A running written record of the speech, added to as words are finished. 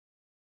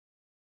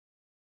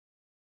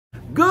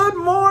Good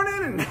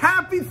morning and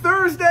happy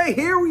Thursday.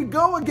 Here we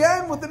go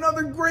again with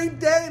another great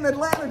day in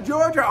Atlanta,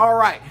 Georgia. All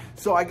right,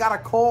 so I got a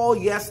call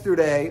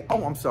yesterday,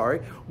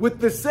 with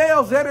the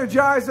Sales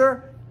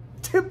Energizer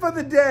tip of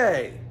the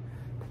day.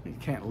 You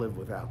can't live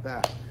without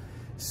that.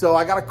 So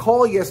I got a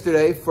call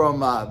yesterday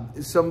from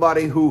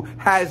somebody who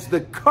has the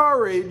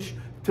courage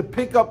to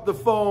pick up the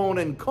phone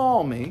and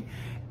call me,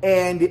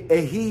 and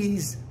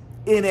he's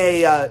in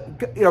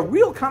a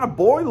real kind of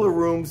boiler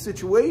room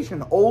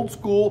situation, old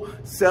school,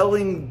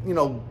 selling,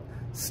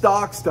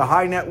 stocks to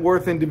high net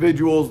worth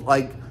individuals,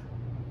 like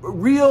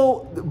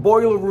real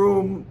boiler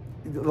room,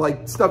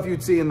 like stuff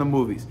you'd see in the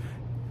movies.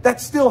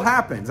 That still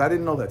happens. I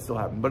didn't know that still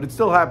happened, but it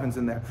still happens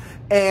in there.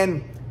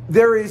 And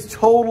there is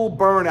total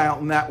burnout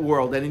in that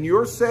world. And in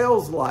your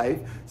sales life,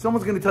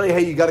 someone's going to tell you,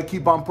 hey, you got to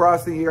keep on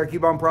prospecting, you got to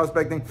keep on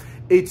prospecting.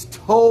 It's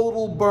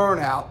total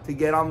burnout to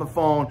get on the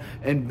phone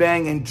and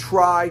bang and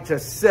try to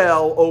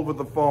sell over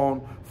the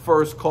phone,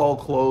 first call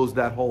closed,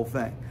 that whole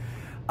thing.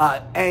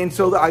 And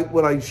so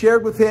what I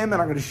shared with him,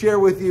 and I'm going to share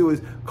with you,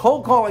 is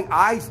cold calling,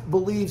 I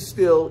believe,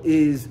 still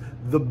is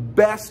the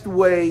best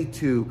way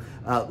to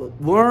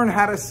learn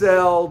how to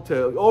sell,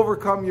 to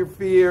overcome your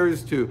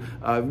fears, to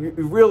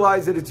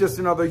realize that it's just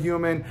another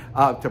human,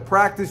 to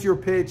practice your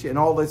pitch and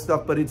all this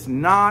stuff, but it's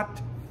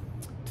not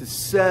to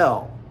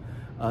sell.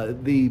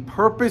 The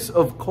purpose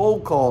of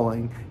cold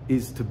calling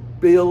is to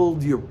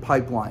build your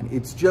pipeline.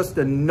 It's just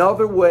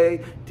another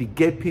way to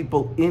get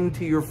people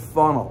into your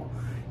funnel.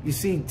 You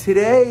see,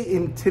 today,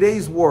 in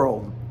today's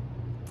world,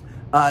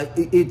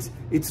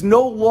 it's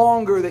no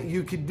longer that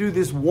you could do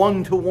this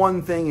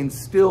one-to-one thing and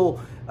still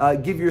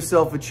give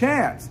yourself a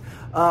chance.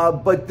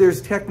 But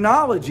there's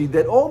technology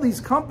that all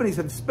these companies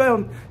have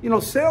spent,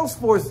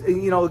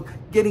 Salesforce,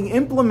 getting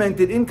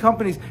implemented in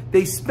companies.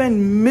 They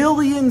spend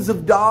millions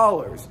of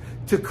dollars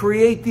to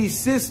create these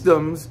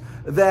systems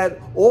that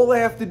all they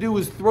have to do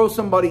is throw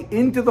somebody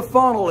into the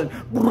funnel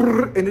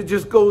and it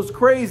just goes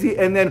crazy.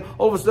 And then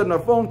all of a sudden a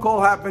phone call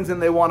happens and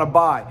they want to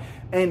buy.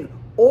 And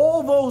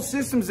all those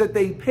systems that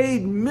they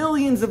paid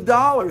millions of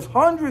dollars,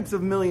 hundreds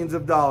of millions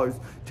of dollars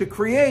to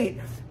create,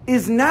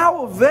 is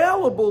now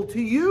available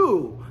to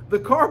you, the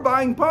car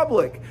buying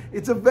public.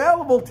 It's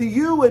available to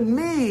you and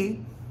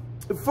me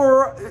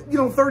for,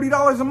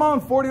 $30 a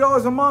month,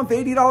 $40 a month,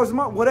 $80 a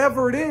month,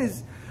 whatever it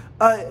is.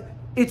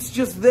 It's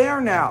just there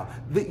now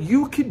that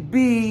you could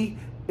be,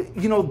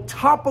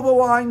 top of the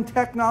line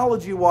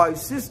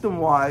technology-wise,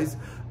 system-wise,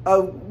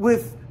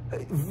 with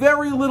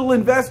very little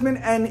investment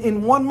and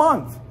in 1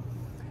 month.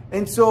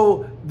 And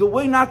so the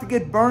way not to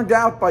get burned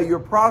out by your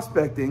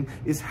prospecting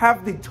is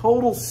have the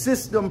total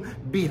system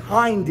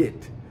behind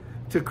it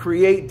to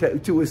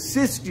create, to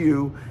assist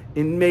you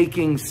in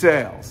making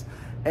sales.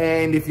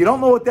 And if you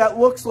don't know what that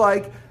looks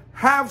like,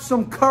 have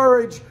some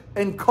courage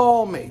and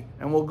call me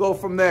and we'll go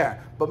from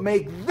there. But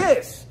make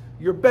this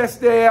your best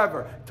day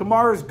ever.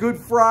 Tomorrow's Good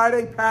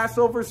Friday,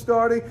 Passover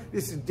starting.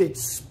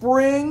 It's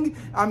spring.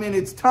 I mean,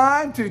 it's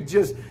time to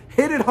just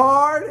hit it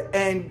hard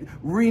and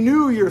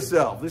renew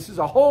yourself. This is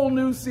a whole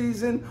new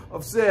season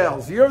of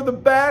sales. You're the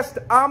best.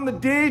 I'm the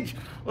Deej.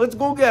 Let's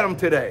go get them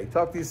today.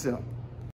 Talk to you soon.